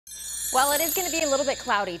Well, it is going to be a little bit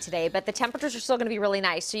cloudy today, but the temperatures are still going to be really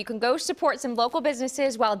nice. So you can go support some local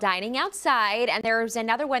businesses while dining outside. And there's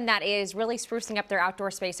another one that is really sprucing up their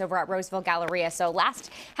outdoor space over at Roseville Galleria. So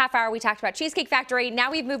last half hour, we talked about Cheesecake Factory.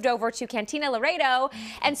 Now we've moved over to Cantina Laredo.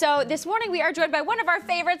 And so this morning, we are joined by one of our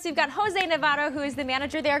favorites. We've got Jose Navarro, who is the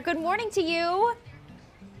manager there. Good morning to you.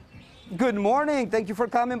 Good morning. Thank you for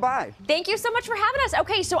coming by. Thank you so much for having us.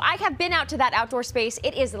 Okay, so I have been out to that outdoor space.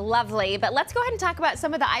 It is lovely, but let's go ahead and talk about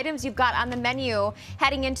some of the items you've got on the menu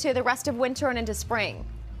heading into the rest of winter and into spring.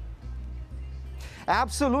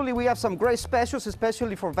 Absolutely. We have some great specials,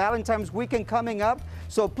 especially for Valentine's weekend coming up.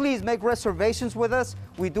 So please make reservations with us.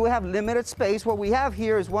 We do have limited space. What we have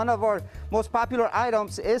here is one of our most popular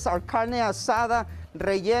items is our carne asada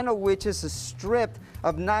relleno, which is a strip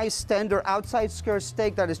of nice tender outside skirt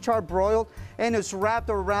steak that is charbroiled and is wrapped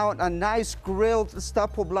around a nice grilled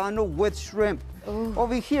stuffed poblano with shrimp. Ooh.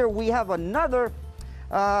 Over here we have another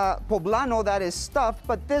poblano that is stuffed,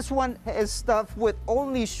 but this one is stuffed with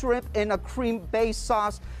only shrimp and a cream-based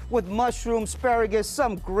sauce with mushrooms, asparagus,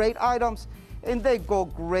 some great items, and they go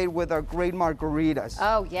great with our great margaritas.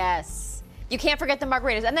 Oh, yes. You can't forget the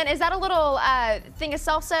margaritas. And then is that a little thing of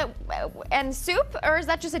salsa and soup, or is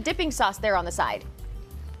that just a dipping sauce there on the side?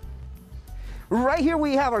 Right here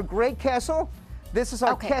we have our great queso. This is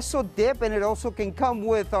our queso dip, and it also can come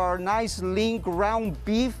with our nice lean ground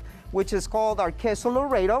beef, which is called our queso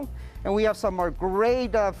Laredo. And we have some of our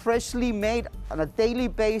great freshly made on a daily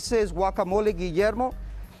basis guacamole Guillermo.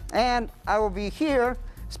 And over here,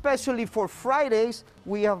 especially for Fridays,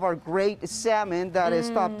 we have our great salmon that is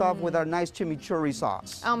topped off with our nice chimichurri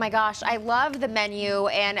sauce. Oh my gosh, I love the menu.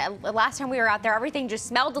 And last time we were out there, everything just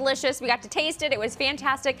smelled delicious. We got to taste it. It was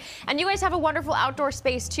fantastic. And you guys have a wonderful outdoor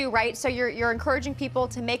space too, right? So you're encouraging people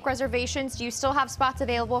to make reservations. Do you still have spots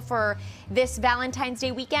available for this Valentine's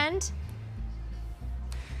Day weekend?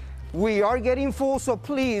 We are getting full, so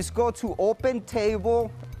please go to Open Table,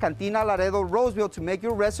 Cantina Laredo, Roseville to make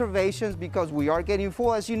your reservations because we are getting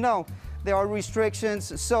full. As you know, there are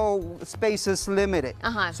restrictions, so space is limited.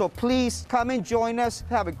 So please come and join us.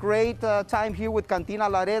 Have a great time here with Cantina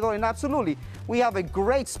Laredo. And absolutely, we have a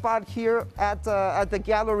great spot here at the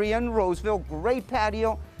Galleria in Roseville. Great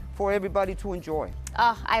patio for everybody to enjoy.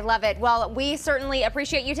 Oh, I love it. Well, we certainly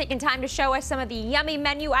appreciate you taking time to show us some of the yummy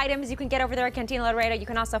menu items you can get over there at Cantina Laredo. You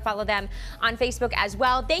can also follow them on Facebook as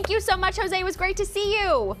well. Thank you so much, Jose. It was great to see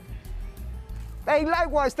you. Hey,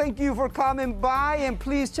 likewise, thank you for coming by, and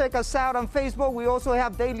please check us out on Facebook. We also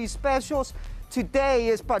have daily specials. Today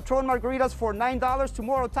is Patron Margaritas for $9.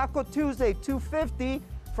 Tomorrow, Taco Tuesday, $2.50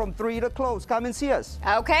 from 3 to close. Come and see us.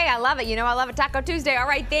 Okay, I love it. You know I love a Taco Tuesday. All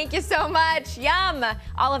right, thank you so much. Yum.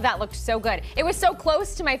 All of that looked so good. It was so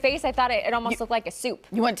close to my face, I thought it almost looked like a soup.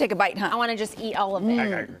 You want to take a bite, huh? I want to just eat all of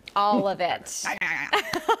it. All of it.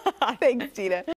 Thanks, Dina.